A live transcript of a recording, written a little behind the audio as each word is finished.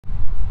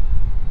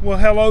Well,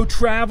 hello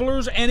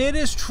travelers, and it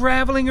is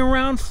traveling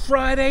around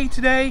Friday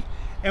today,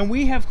 and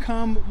we had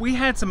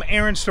some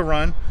errands to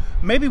run.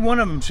 Maybe one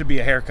of them should be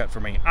a haircut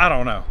for me. I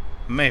don't know,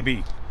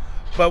 maybe.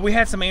 But we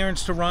had some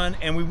errands to run,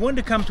 and we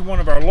wanted to come to one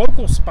of our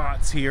local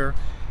spots here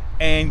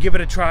and give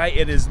it a try.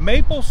 It is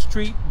Maple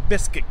Street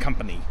Biscuit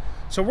Company.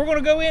 So we're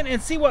gonna go in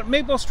and see what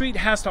Maple Street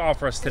has to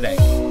offer us today.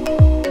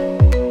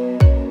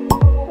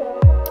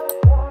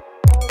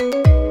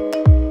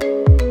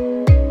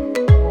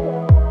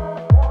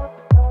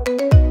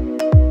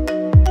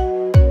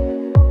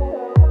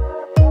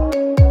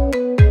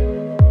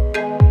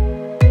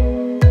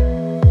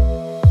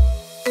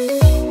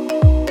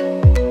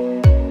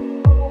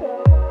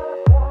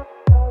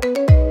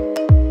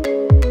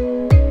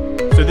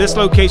 This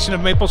location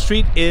of Maple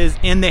Street is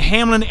in the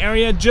Hamlin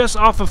area, just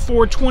off of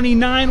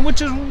 429,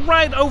 which is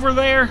right over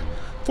there,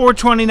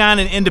 429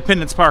 and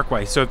Independence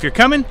Parkway. So if you're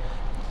coming,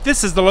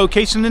 this is the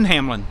location in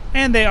Hamlin.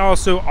 And they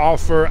also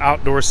offer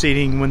outdoor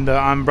seating when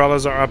the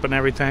umbrellas are up and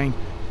everything.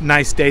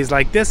 Nice days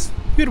like this,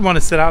 you'd want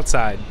to sit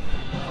outside.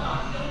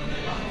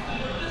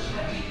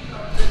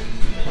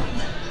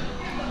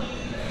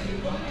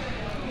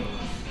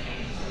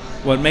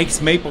 What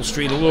makes Maple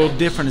Street a little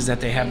different is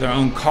that they have their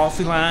own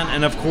coffee line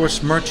and of course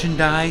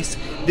Munchandise.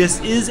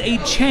 This is a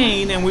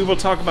chain, and we will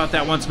talk about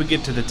that once we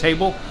get to the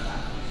table.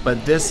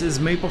 But this is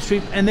Maple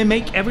Street, and they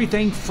make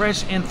everything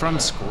fresh and from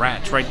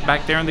scratch right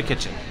back there in the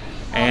kitchen.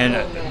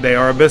 And they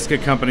are a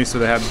biscuit company, so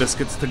they have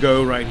biscuits to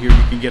go right here.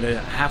 You can get a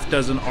half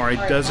dozen or a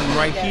dozen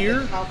right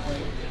here.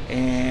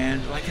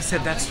 And like I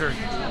said, that's their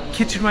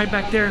kitchen right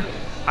back there.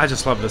 I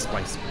just love this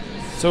place.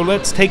 So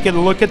let's take a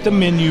look at the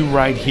menu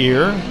right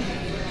here.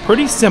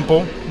 Pretty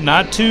simple,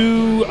 not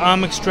too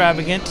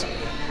extravagant,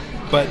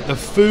 but the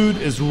food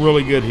is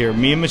really good here.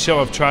 Me and Michelle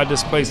have tried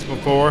this place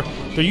before.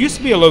 There used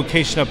to be a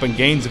location up in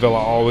Gainesville I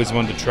always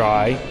wanted to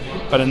try,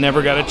 but I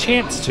never got a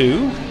chance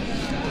to.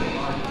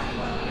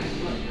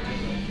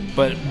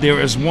 But there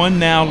is one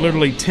now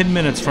literally 10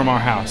 minutes from our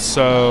house.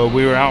 So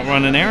we were out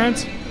running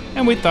errands,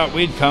 and we thought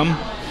we'd come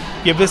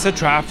give this a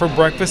try for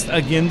breakfast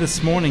again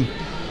this morning.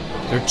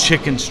 Their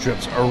chicken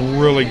strips are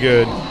really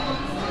good.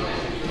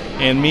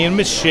 And me and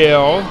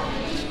Michelle,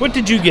 what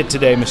did you get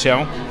today,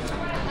 Michelle?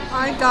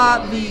 I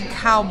got the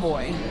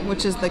cowboy,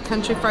 which is the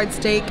country fried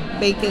steak,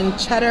 bacon,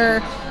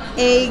 cheddar,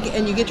 egg,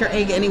 and you get your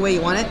egg any way you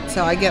want it.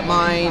 So I get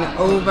mine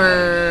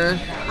over,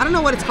 I don't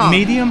know what it's called.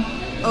 Medium?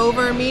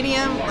 Over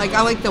medium. Like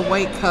I like the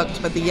white cooked,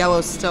 but the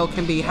yellow still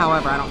can be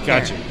however, I don't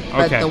care. Gotcha.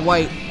 Okay. But the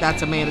white,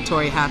 that's a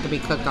mandatory, have to be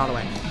cooked all the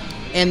way.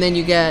 And then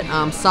you get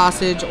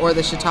sausage or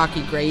the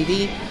shiitake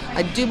gravy.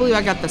 I do believe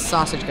I got the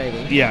sausage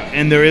gravy. Yeah,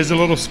 and there is a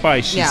little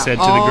spice, she said,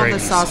 to the gravy. All the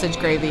sausage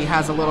gravy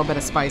has a little bit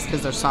of spice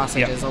because their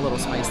sausage is a little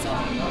spicy.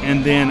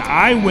 And then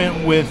I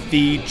went with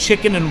the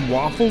chicken and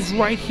waffles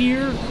right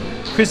here.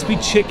 Crispy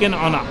chicken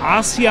on an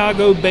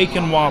Asiago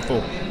bacon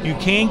waffle. You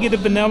can get a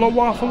vanilla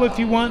waffle if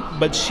you want,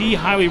 but she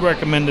highly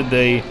recommended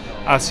the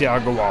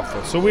Asiago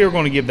waffle. So we are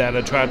going to give that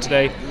a try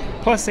today,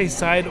 plus a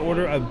side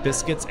order of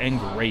biscuits and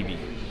gravy.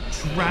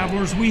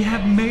 Travelers, we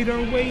have made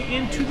our way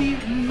into the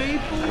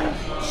Maple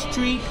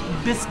Street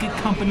Biscuit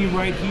Company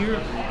right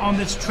here on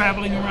this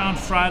Traveling Around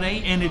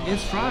Friday, and it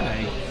is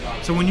Friday.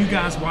 So when you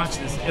guys watch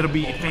this, it'll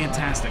be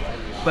fantastic.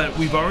 But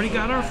we've already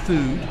got our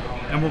food,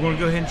 and we're going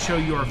to go ahead and show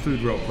you our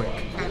food real quick.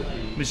 Okay.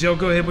 Michelle,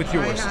 go ahead with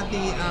yours. I got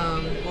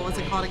the, what was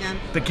it called again?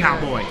 The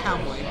cowboy.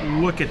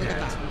 Cowboy. Look at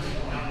that.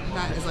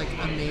 That is like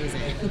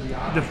amazing.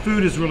 The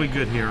food is really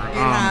good here. It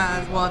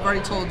has, well, I've already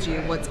told you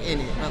what's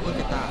in it, but look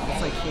at that.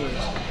 It's like huge.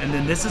 And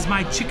then this is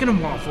my chicken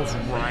and waffles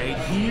right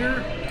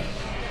here.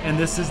 And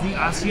this is the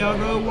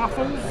Asiago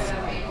waffles.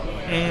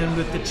 And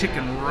with the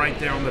chicken right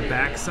there on the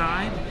back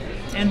side.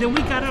 And then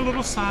we got a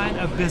little side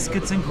of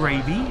biscuits and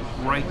gravy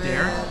right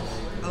there.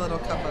 A little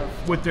cup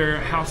of... With their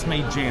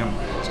house-made jam.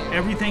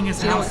 Everything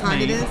is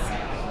house-made. Do you know what kind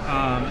it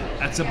is?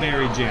 That's a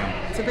berry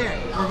jam. It's a berry.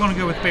 We're going to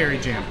go with berry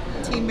jam.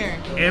 Team berry.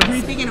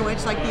 Speaking of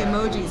which, like the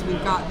emojis,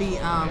 we've got the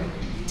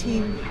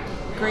team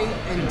grape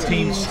and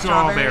team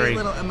strawberry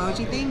little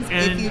emoji things.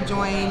 And if you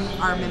join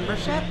our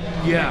membership,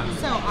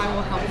 so I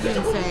will help you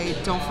and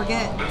say, don't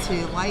forget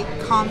to like,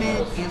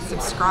 comment, and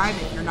subscribe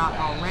if you're not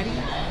already.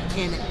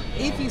 And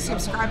if you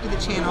subscribe to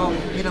the channel,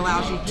 it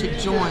allows you to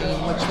join,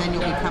 which then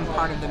you'll become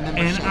part of the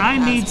membership. And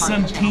I need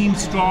some team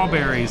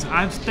strawberries.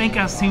 I think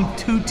I've seen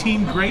 2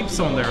 team grapes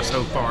on there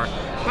so far.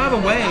 By the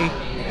way,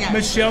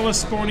 Michelle is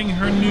sporting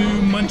her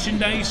new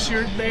Munchandise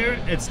shirt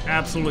there. It's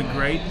absolutely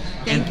great.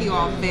 Thank you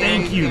all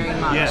very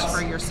much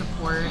for your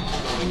support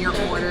and your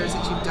orders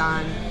that you've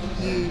done.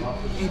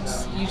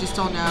 You just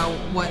don't know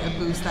what a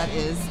boost that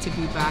is to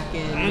be back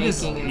in making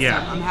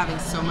stuff. I'm having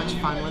so much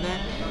fun with it.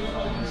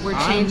 We're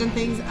changing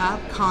things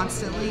up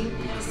constantly,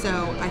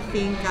 so I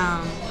think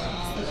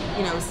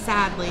you know,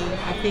 sadly,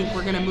 I think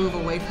we're going to move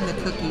away from the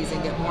cookies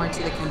and get more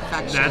into the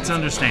confections. That's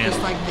understandable.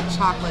 Just like the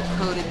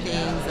chocolate-coated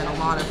things and a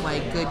lot of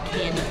like good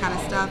candy kind of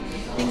stuff.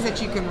 Things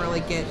that you can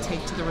really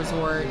take to the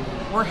resort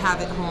or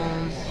have at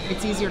home.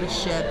 It's easier to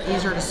ship,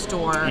 easier to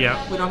store.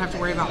 Yep. We don't have to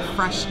worry about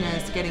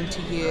freshness getting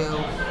to you.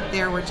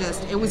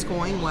 It was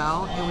going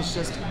well. It was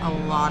just a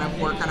lot of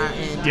work on our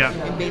end. Yep.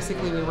 And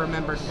basically we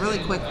remembered really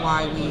quick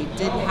why we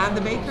didn't have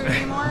the bakery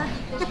anymore.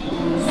 So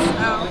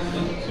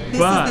this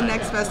is the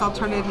next best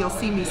alternative. You'll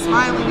see me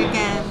smiling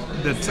again.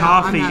 The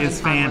toffee is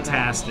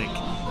fantastic.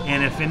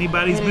 And if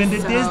anybody's been to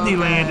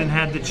Disneyland and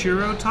had the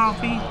churro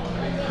toffee,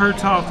 her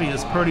toffee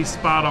is pretty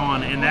spot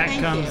on, and that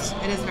comes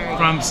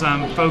from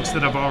some folks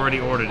that have already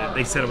ordered it.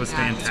 They said it was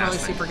fantastic.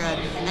 It's really super good.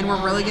 And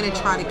we're really going to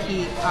try to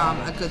keep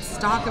a good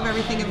stock of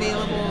everything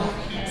available,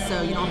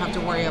 so you don't have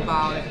to worry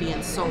about it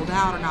being sold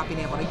out or not being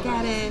able to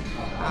get it.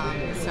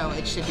 So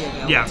it should be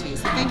available to you.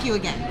 So thank you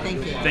again.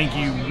 Thank you. Thank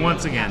you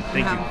once again. Thank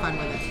you. Having fun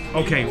with it.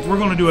 Okay, we're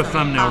going to do a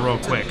thumbnail real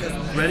quick.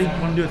 Ready?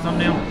 Want to do a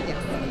thumbnail? Yes.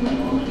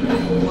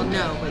 Well,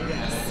 no, but yes.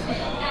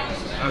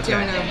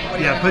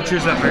 Okay. Yeah, put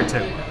yours up there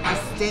too. My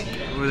stick.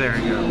 Oh, there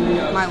you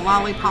go. My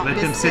lollipop Let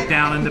them sit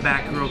down in the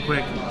back real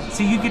quick.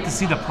 See, you get to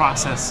see the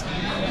process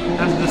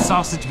of the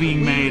sausage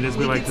being made, as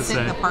we like to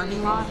say. In the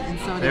parking lot, and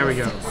so there we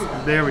go.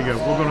 There we go.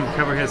 We're going to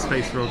cover his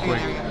face real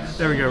quick.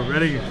 There we go.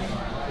 Ready?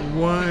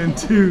 1,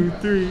 2,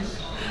 3.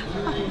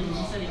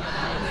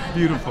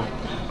 Beautiful.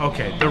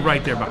 Okay, they're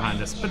right there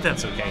behind us, but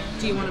that's okay.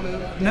 Do you want to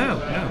move? No.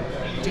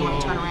 Do you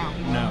want to turn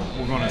around? No,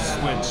 we're going to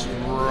switch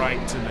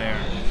right to there.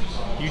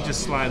 You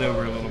just slide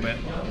over a little bit.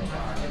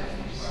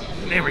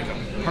 There we go.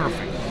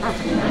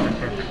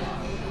 Perfect.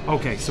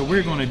 Okay, so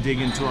we're going to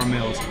dig into our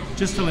meals.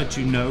 Just to let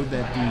you know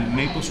that the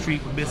Maple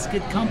Street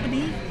Biscuit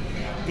Company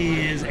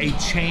is a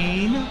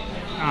chain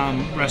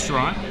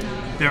restaurant.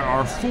 There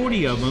are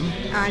 40 of them.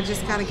 I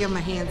just got to give them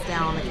a hands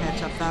down on the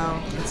ketchup,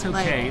 though. It's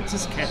okay. It's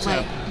just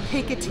ketchup.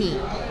 Pick a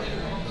team.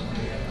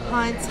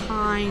 Hunt's,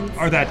 Heinz.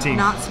 Or that team.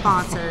 Not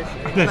sponsored.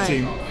 Or that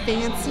team.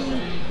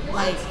 Fancy.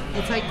 Like,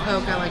 it's like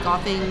Coke. I like all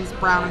things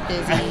brown and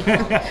fizzy.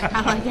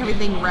 I like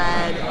everything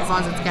red, as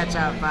long as it's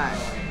ketchup, but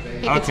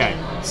pick a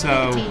team.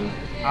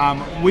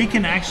 So we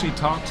can actually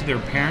talk to their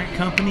parent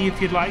company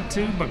if you'd like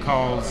to,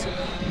 because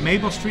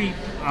Maple Street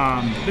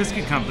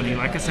Biscuit Company,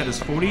 like I said, is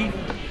 40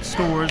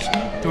 stores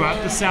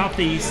throughout the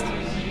Southeast,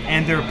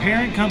 and their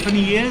parent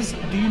company is,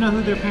 do you know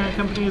who their parent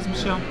company is,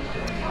 Michelle?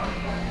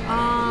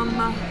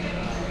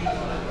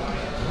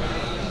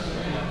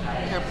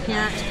 Their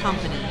parent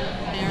company.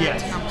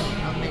 Company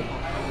of Maple.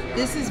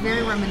 This is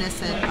very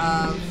reminiscent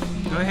of...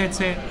 Go ahead,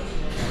 say it.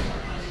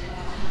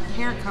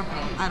 Parent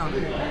company. I don't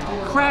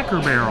know. Cracker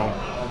Barrel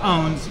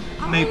owns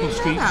Maple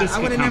Street Biscuit Company. I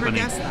would have never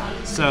guessed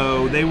that.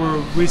 So they were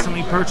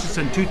recently purchased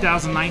in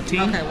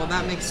 2019. Okay, well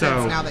that makes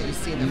sense now that you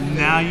see the food.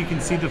 Now you can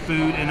see the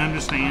food and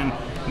understand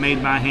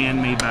made by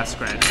hand, made by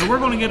scratch. So we're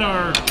going to get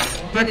our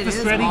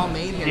breakfast ready. It is all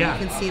made here. Yeah.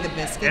 You can see the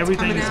biscuits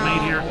Everything is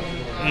made here.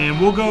 And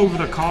we'll go over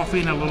the coffee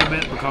in a little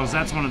bit, because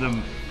that's one of the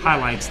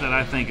highlights that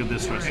I think of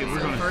this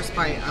restaurant. So first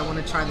bite, I want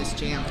to try this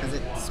jam because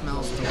it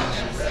smells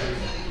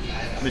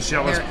delicious.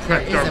 Michelle has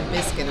prepped there is a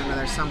biscuit under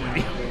there somewhere.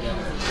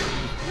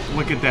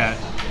 Look at that.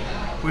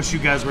 Wish you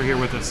guys were here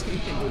with us.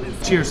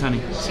 Cheers,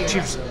 honey.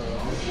 Cheers.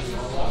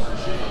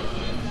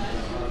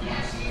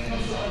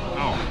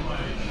 Oh.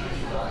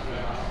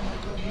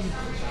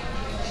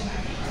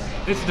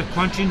 It's the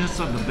crunchiness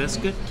of the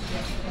biscuit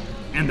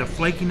and the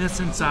flakiness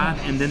inside,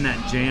 and then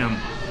that jam.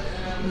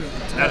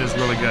 That is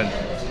really good.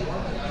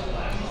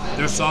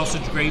 Their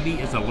sausage gravy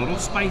is a little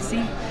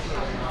spicy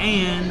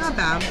and not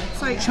bad.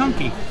 It's like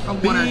chunky. A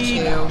 1 or 2.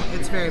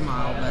 It's very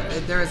mild,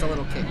 but there is a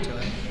little kick to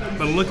it.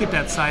 But look at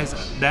that size.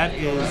 That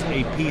is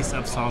a piece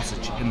of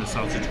sausage in the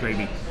sausage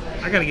gravy.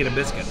 I gotta get a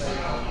biscuit.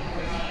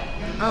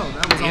 Oh,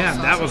 that was all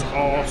sausage. That was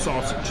all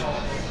sausage.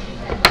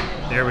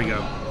 There we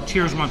go.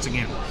 Cheers once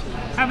again.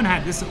 Haven't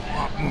had this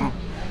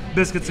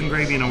biscuits and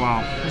gravy in a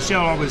while.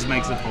 Michelle always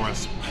makes it for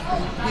us.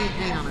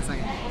 Hang on a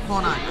second.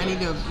 Hold on. I need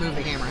to move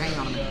the camera. Hang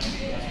on a minute.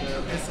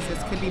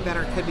 This could be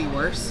better. It could be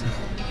worse.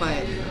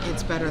 But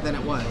it's better than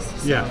it was.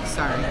 So, yeah.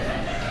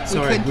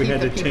 Sorry. We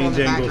had to change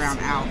angles.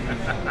 Out.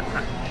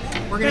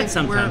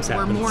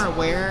 We're more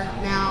aware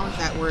now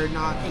that we're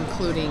not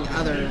including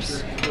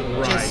others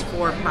just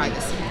for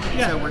privacy.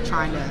 Yeah. So we're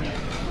trying to,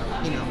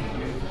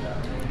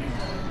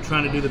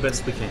 trying to do the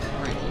best we can.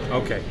 Right.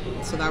 Okay.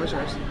 So that was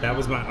yours. That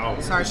was my. Oh,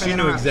 sorry. She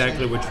knew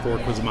exactly which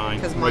fork was mine.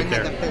 Because mine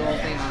had the big old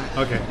thing on it.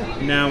 Okay.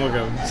 Now we'll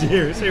go.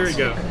 Cheers. Here we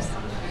go.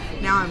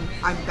 Now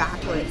I'm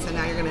backlit, so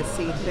now you're gonna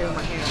see through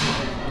my hair.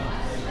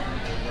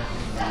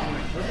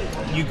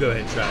 You go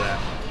ahead and try that.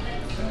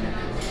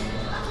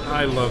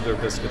 I love their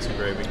biscuits and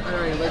gravy. I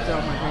already licked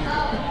off my finger.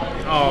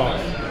 Oh,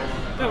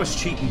 that was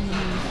cheating.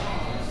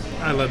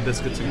 I love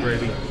biscuits and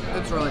gravy.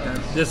 It's really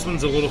good. This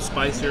one's a little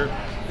spicier.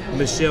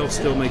 Michelle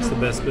still makes the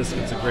best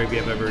biscuits and gravy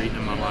I've ever eaten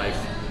in my life.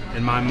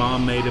 And my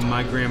mom made them,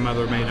 my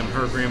grandmother made them,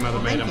 her grandmother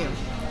made them.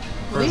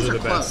 Well, these are the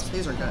best.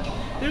 These are good.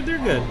 They're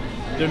good.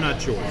 They're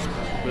not yours.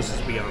 Let's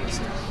just be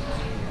honest.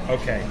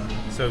 Okay,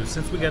 so So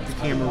since we got the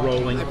camera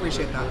rolling, I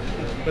appreciate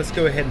that. Let's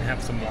go ahead and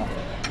have some waffle.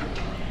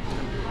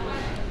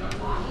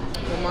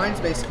 Well, mine's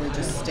basically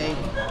just steak.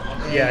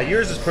 Yeah,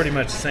 yours is pretty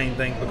much the same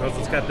thing because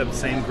it's got the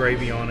same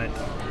gravy on it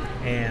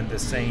and the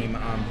same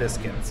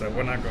biscuit. So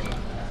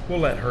we'll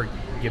let her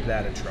give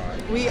that a try.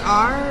 We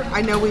are,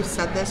 I know we've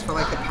said this for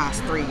like the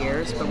past 3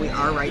 years, but we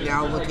are right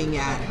now looking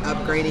at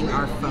upgrading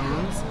our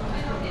phones.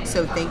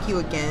 So thank you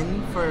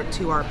again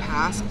to our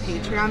past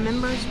Patreon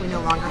members. We no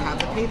longer have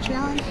the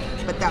Patreon,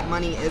 but that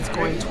money is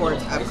going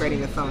towards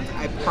upgrading the phones,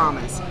 I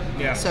promise.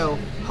 Yeah. So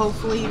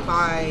hopefully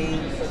by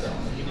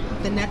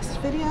the next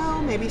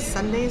video, maybe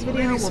Sunday's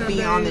video, we'll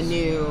be on the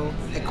new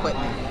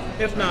equipment.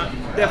 If not,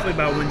 definitely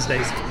by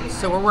Wednesdays.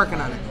 So we're working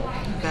on it.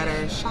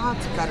 Better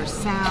shots, better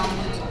sound.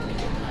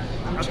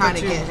 I'm trying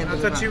to get him to I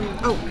thought you...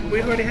 Oh,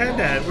 we already had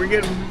that. We're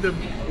getting the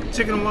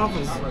chicken and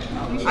waffles.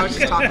 I was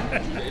just talking.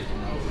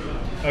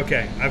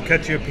 Okay, I've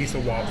cut you a piece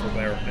of waffle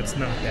there. It's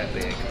not that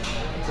big.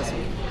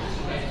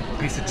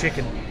 Piece of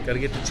chicken. Gotta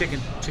get the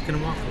chicken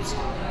and waffles.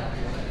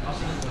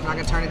 I'm not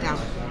gonna turn it down.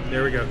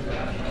 There we go.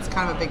 It's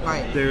kind of a big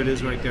bite. There it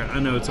is right there.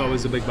 I know it's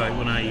always a big bite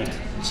when I eat.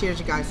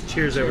 Cheers, you guys.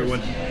 Cheers, everyone.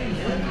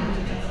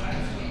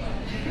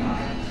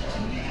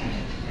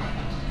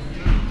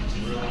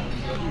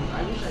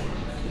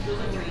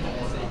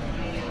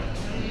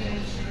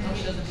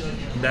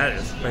 That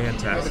is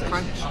fantastic. The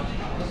crunch.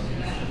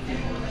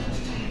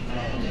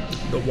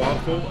 The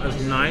waffle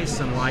is nice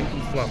and light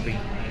and fluffy,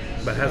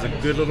 but has a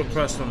good little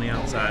crust on the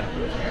outside.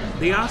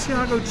 The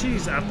Asiago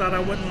cheese, I thought I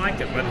wouldn't like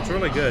it, but it's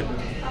really good.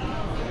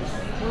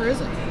 Where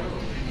is it?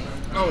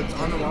 Oh, it's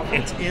on the waffle?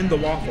 It's in the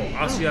waffle.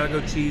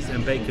 Asiago cheese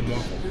and bacon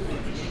waffle.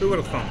 Who would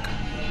have thunk?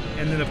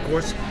 And then, of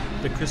course,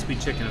 the crispy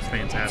chicken is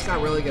fantastic. It's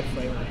got really good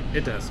flavor.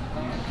 It does.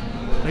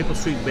 Maple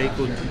Street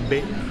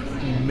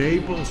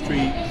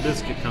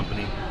Biscuit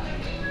Company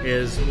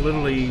is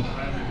literally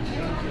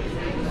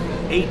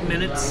 8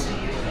 minutes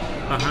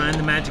behind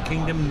the Magic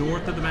Kingdom,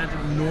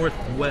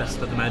 northwest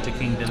of the Magic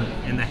Kingdom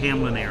in the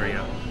Hamlin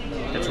area.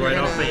 It's right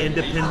off the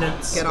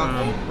Independence. Get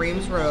off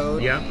Reams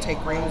Road. Yep. Take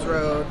Reams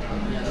Road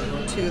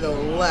to the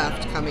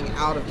left coming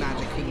out of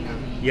Magic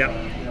Kingdom. Yep.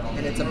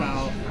 And it's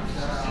about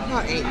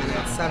 8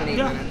 minutes, 7, 8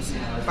 minutes.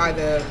 By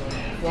the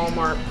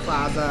Walmart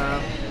Plaza.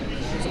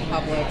 There's a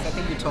Publix. I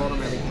think you told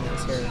them everything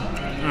that's here.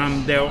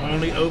 They're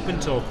only open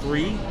till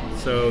 3,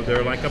 so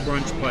they're like a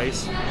brunch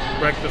place,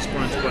 breakfast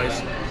brunch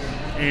place.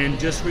 And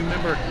just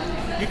remember,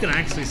 you can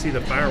actually see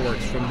the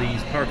fireworks from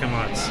these parking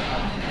lots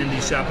in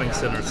these shopping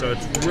centers. So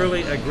it's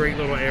really a great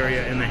little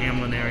area in the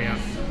Hamlin area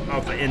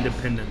off of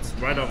Independence,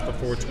 right off the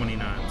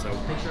 429. So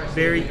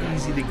very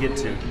easy to get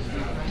to.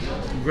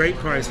 Great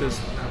prices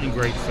and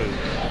great food.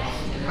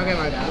 Okay,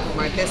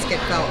 my biscuit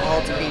fell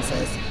all to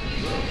pieces.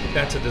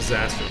 That's a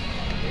disaster.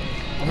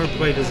 Her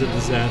plate is a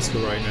disaster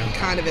right now.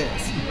 Kind of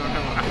is.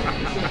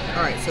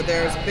 All right, so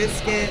there's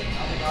biscuit.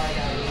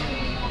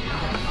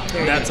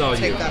 There That's you go. all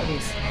Take you. that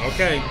piece.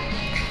 Okay.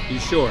 You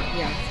sure?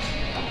 Yeah.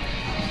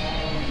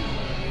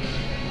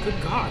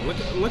 Good God! Look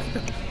at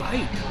the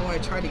bite. Oh, I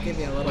tried to give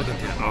you a little. Look at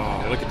that!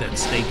 Oh, look at that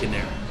steak in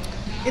there.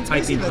 It's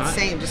basically the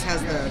same, just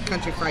has the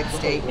country fried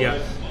steak.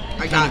 Yeah.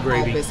 I got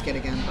all biscuit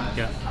again, but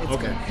yeah. It's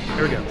Okay. good.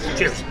 Here we go.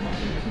 Cheers.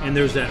 And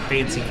there's that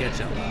fancy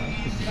ketchup.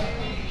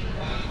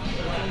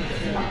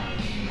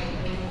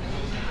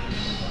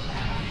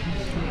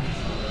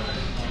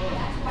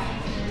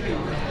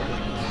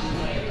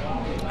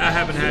 I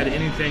haven't had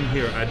anything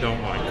here I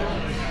don't like. I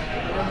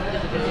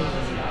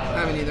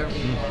haven't either.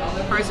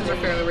 The prices are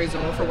fairly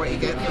reasonable for what you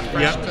get for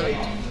fresh cooked.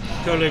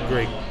 Totally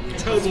agree.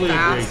 Totally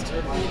fast,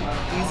 agree.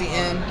 Easy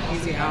in,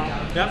 easy out.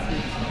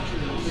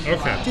 Yep.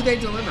 Okay. Do they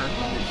deliver?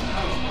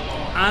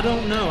 I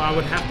don't know. I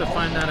would have to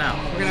find that out.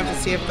 We're gonna have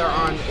to see if they're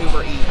on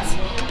Uber Eats.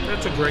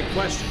 That's a great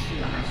question.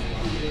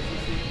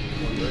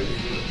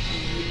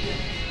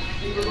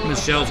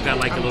 Michelle's got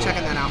like a little.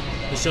 Checking that out.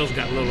 Michelle's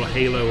got a little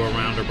halo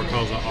around her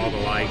because of all the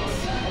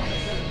lights.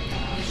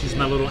 She's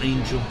my little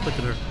angel. Look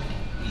at her.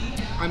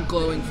 I'm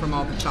glowing from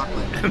all the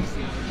chocolate.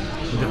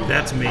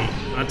 That's me.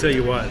 I'll tell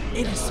you what.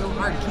 It is so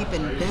hard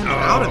keeping them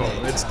out of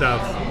it. It's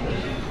tough.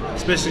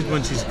 Especially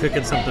when she's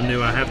cooking something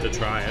new, I have to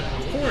try it.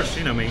 Of course,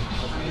 you know me.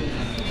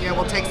 Yeah,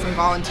 we'll take some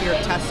volunteer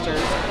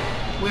testers.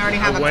 We already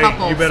have a Wait,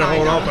 couple. you better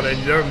hold up. off on it.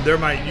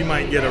 You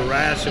might get a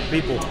rash of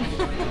people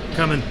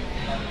coming.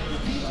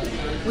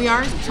 We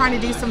are trying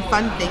to do some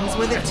fun things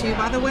with it too,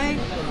 by the way.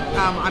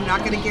 I'm not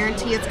going to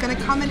guarantee it's going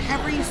to come in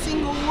every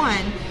single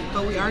one,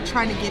 but we are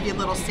trying to give you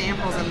little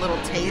samples and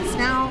little tastes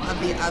now of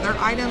the other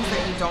items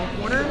that you don't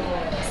order.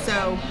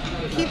 So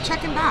keep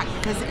checking back,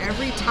 because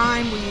every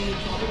time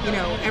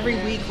every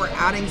week we're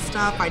adding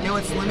stuff. I know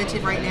it's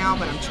limited right now,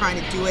 but I'm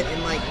trying to do it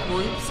in like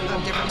groups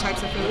of different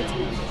types of foods.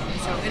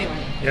 So anyway,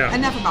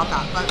 enough about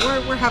that, but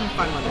we're having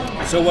fun with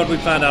it. So what did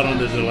we find out on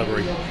the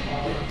delivery?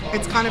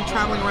 It's kind of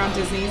traveling around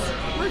Disney's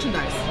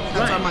merchandise.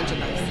 That's our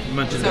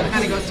Munchandise. So it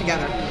kind of goes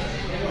together.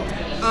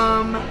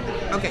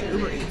 Okay,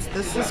 Uber Eats.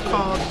 This is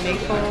called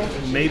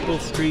Maple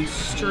Street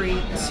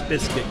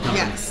Biscuit Company.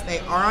 Yes, they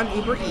are on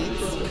Uber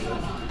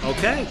Eats.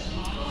 Okay.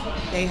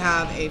 They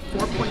have a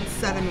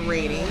 4.7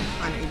 rating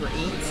on Uber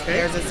Eats. Okay.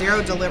 There's a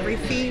 0 delivery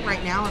fee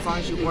right now as long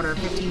as you order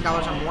 $15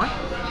 or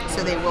more.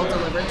 So they will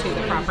deliver to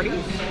the property.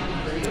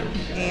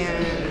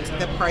 And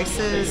the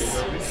prices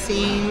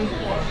seem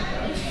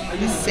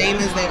the same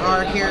as they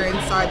are here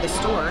inside the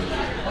store.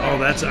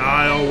 Oh,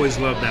 I always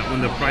love that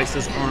when the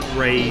prices aren't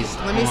raised.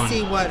 Let me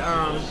see what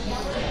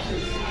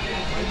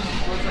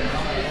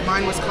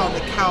mine was called, the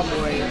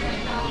Cowboy.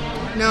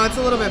 No, it's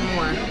a little bit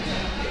more.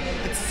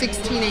 It's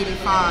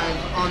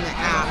 $16.85 on the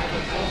app.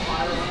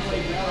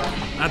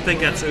 I think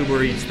that's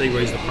Uber Eats. They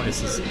raise the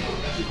prices.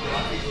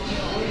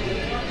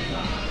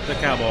 The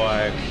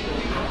Cowboy.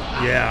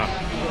 Yeah.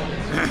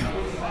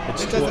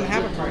 It doesn't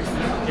have a price.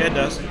 Yeah, it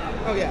does.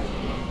 Oh yeah.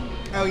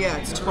 Oh yeah,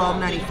 it's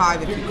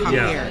 $12.95 if you come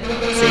here. So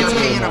So you're it's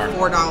paying a a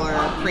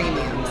 $4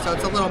 premium. So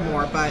it's a little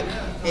more, but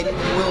it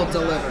will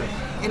deliver.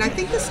 And I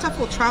think this stuff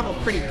will travel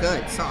pretty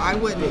good, so I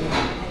wouldn't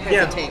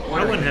hesitate.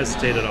 I wouldn't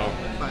hesitate at all.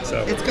 But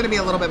So it's going to be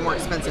a little bit more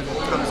expensive if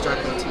it comes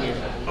directly to you.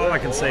 all I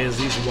can say is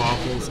these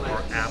waffles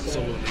are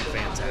absolutely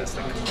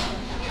fantastic.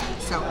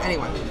 So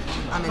anyway,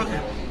 I'm in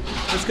there.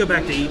 Let's go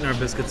back to eating our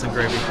biscuits and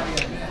gravy.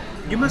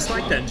 You must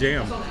like that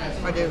jam.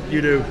 I do.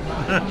 You do.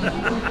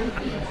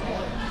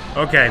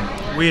 Okay,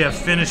 we have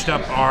finished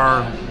up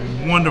our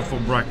wonderful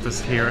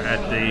breakfast here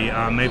at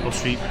the Maple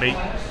Street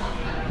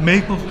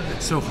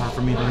it's so hard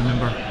for me to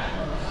remember.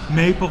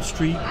 Maple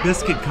Street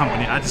Biscuit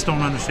Company. I just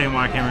don't understand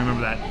why I can't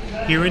remember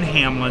that. Here in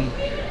Hamlin.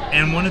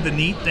 And one of the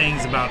neat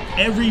things about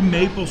every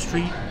Maple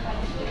Street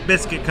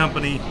Biscuit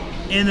Company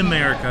in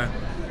America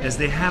is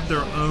they have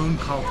their own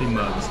coffee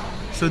mugs.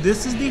 So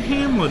this is the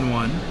Hamlin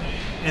one,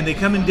 and they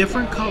come in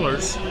different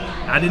colors.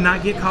 I did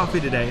not get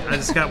coffee today. I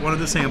just got one of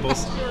the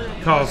samples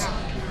because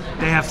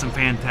they have some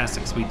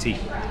fantastic sweet tea.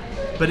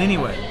 But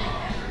anyway,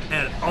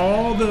 at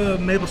all the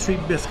Maple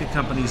Street Biscuit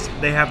Companies,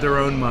 they have their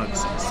own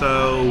mugs.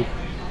 So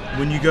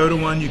when you go to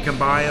one, you can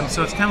buy them.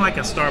 So it's kind of like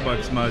a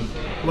Starbucks mug,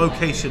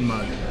 location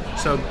mug.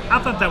 So I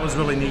thought that was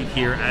really neat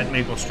here at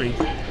Maple Street.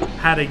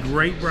 Had a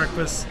great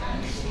breakfast.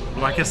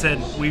 Like I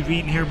said, we've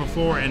eaten here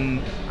before, and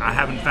I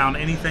haven't found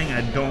anything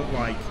I don't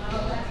like.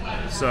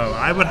 So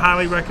I would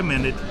highly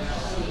recommend it.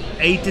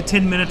 8 to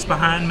 10 minutes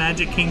behind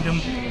Magic Kingdom.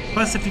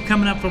 Plus, if you're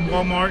coming up from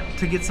Walmart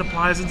to get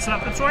supplies and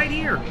stuff, it's right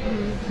here.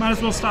 Might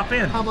as well stop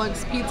in.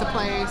 Publix, pizza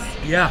place.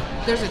 Yeah.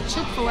 There's a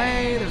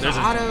Chick-fil-A. There's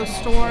an auto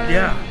store.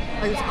 Yeah.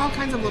 Like, there's all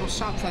kinds of little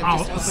shops that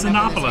just open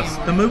up in this Sinopolis,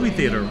 family. the movie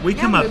theater. We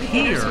come up movie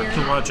here theater's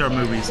to watch our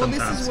movies Well,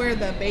 sometimes. this is where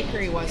the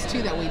bakery was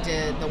too that we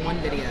did the one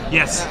video.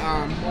 Yes. The,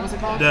 what was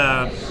it called?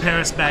 The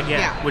Paris Baguette,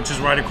 Yeah. which is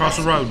right across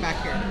the road.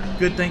 Back here.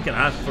 Good thinking.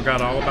 I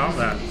forgot all about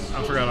that.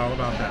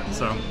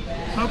 So,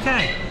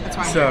 okay. That's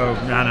why I'm So,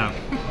 I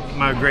know.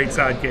 My great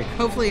sidekick.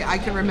 Hopefully I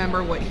can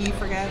remember what he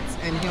forgets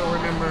and he'll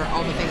remember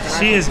all the things that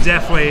She I is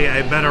definitely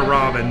a better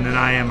Robin than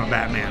I am a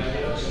Batman.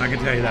 I can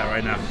tell you that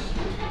right now.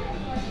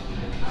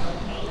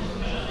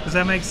 Does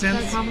that make sense?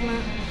 Is that a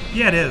compliment?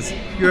 Yeah, it is.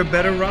 You're a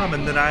better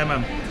Robin than I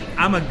am.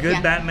 I'm a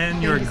good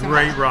Batman. You're a Thank you so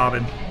great much.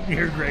 Robin.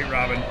 You're a great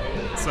Robin.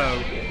 So,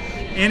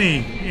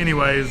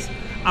 anyways,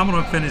 I'm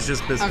gonna finish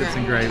this biscuits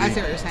and gravy. I see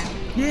what you're saying.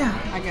 Yeah,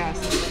 I guess.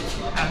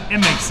 it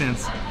makes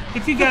sense.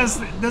 If you guys,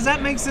 does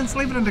that make sense?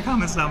 Leave it in the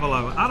comments down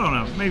below. I don't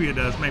know. Maybe it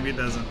does. Maybe it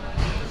doesn't.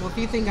 Well, if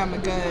you think I'm a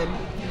good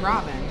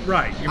Robin,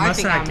 Right. You're my I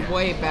think sidekick. I'm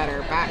way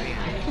better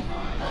Batman.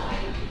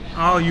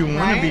 Oh, you want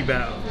to Right? be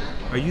Bat?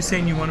 Are you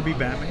saying you want to be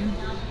Batman?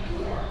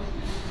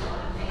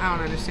 I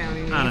don't understand what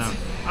he means. I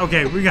know.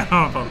 Okay, we got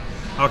off.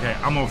 Okay,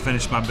 I'm gonna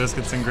finish my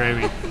biscuits and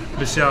gravy.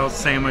 Michelle's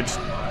sandwich.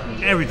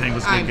 Everything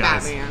was good, I'm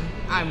guys. Batman.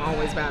 I'm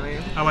always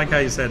Batman. I like how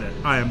you said it.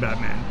 I am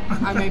Batman.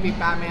 I may be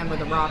Batman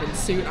with a Robin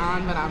suit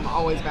on, but I'm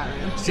always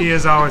Batman. She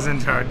is always in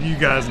charge. You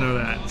guys know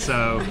that.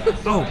 So,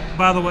 oh,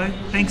 by the way,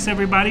 thanks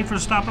everybody for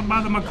stopping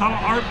by the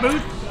McCullough Art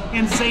booth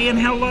and saying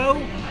hello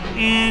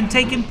and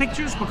taking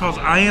pictures, because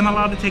I am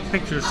allowed to take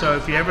pictures. So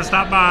if you ever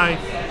stop by,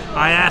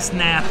 I asked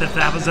Nath if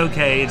that was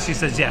okay, and she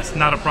says yes,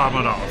 not a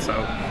problem at all.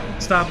 So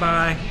stop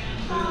by,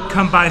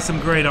 come buy some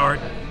great art.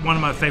 One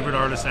of my favorite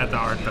artists at the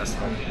art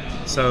festival.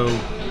 So,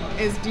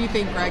 Do you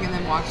think Greg and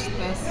them watch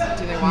this?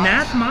 Do they watch?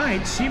 Nath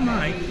might. She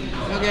might.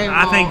 Okay,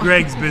 I think well,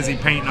 Greg's busy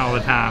painting all the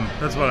time.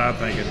 That's what I'm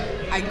thinking.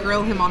 I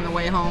grill him on the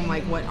way home,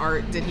 like, what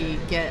art did he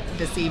get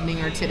this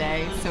evening or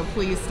today? So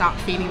please stop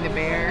feeding the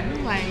bear.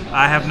 Like,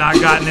 I have not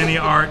gotten any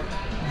art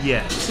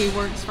yet. he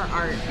works for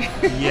art.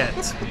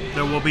 Yet.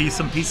 There will be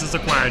some pieces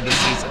acquired this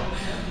season.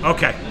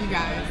 Okay, You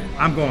guys.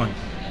 I'm going.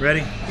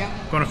 Ready?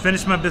 Yep. Going to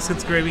finish my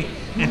biscuits gravy.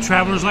 And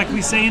travelers, like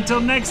we say, until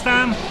next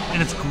time.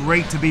 And it's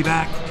great to be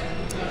back.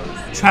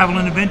 Travel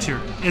and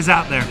Adventure is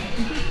out there.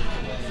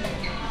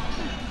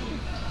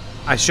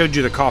 I showed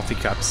you the coffee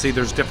cups. See,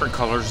 there's different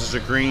colors.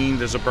 There's a green,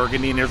 there's a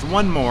burgundy, and there's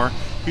one more.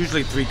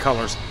 Usually 3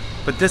 colors.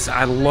 But this,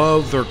 I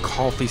love their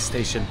coffee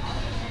station.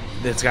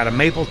 It's got a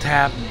maple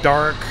tap,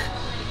 dark,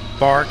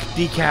 bark,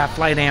 decaf,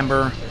 light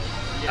amber,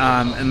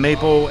 and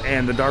maple,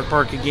 and the dark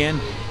bark again.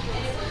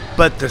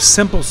 But the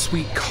simple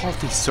sweet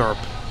coffee syrup,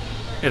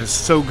 it is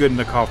so good in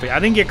the coffee. I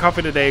didn't get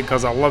coffee today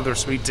because I love their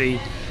sweet tea.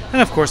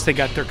 And of course they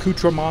got their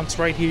accoutrements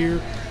right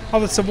here. All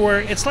the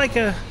silverware. It's like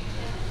a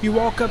You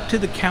walk up to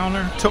the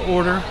counter to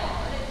order,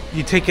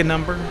 you take a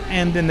number,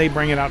 and then they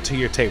bring it out to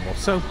your table.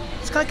 So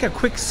it's like a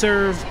quick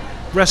serve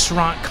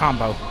restaurant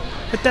combo.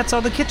 But that's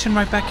all the kitchen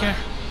right back here.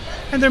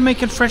 And they're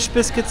making fresh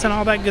biscuits and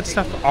all that good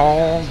stuff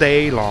all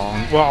day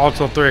long. Well,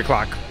 until 3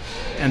 o'clock.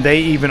 And they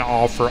even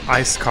offer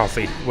iced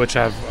coffee, which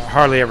I've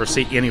hardly ever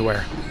seen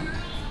anywhere.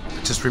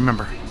 But just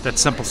remember, that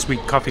simple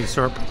sweet coffee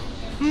syrup.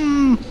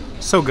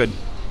 So good.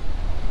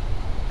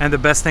 And the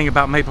best thing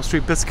about Maple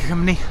Street Biscuit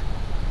Company,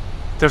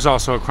 there's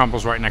also a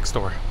Crumbles right next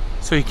door.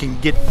 So you can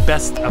get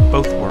best of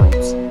both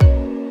worlds.